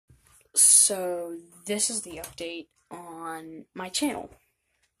So, this is the update on my channel.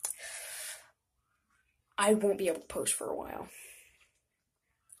 I won't be able to post for a while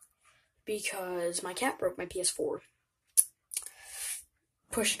because my cat broke my PS4.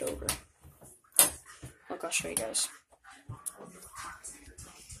 Push it over. Look, I'll show you guys.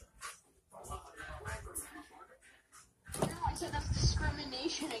 No, I said that's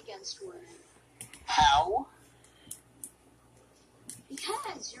discrimination against women. How?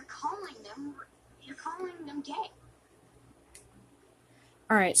 Because you're calling them gay.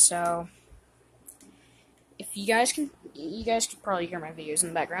 Alright, so if you guys can probably hear my videos in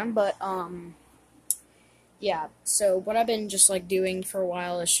the background, but yeah, so what I've been just like doing for a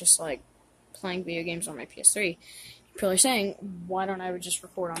while is just like playing video games on my PS3. You're probably saying, why don't I just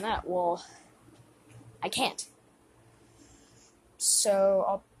record on that? Well, I can't. So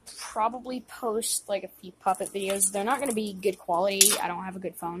I'll probably post like a few puppet videos. They're not going to be good quality. I don't have a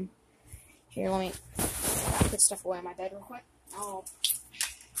good phone. Here, let me put stuff away on my bed real quick. I'll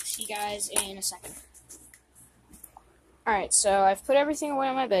see you guys in a second. Alright, so I've put everything away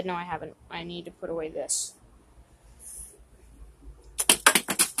on my bed. No, I haven't. I need to put away this.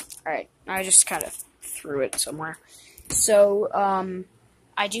 Alright, I just kind of threw it somewhere. So,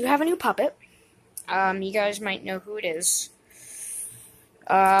 I do have a new puppet. You guys might know who it is.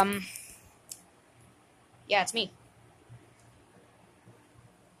 Yeah, it's me.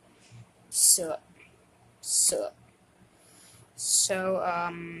 So,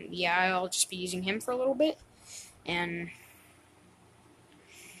 yeah, I'll just be using him for a little bit, and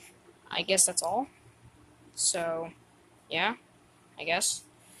I guess that's all. So, yeah, I guess.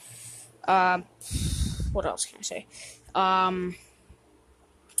 What else can I say?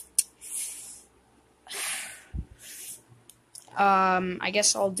 I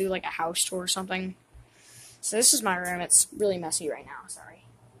guess I'll do like a house tour or something. So this is my room. It's really messy right now. Sorry.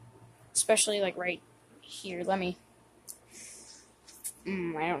 Especially like right here. Let me. I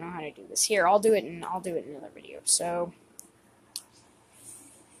don't know how to do this. Here, I'll do it in another video. So,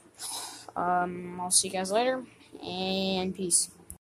 I'll see you guys later, and peace.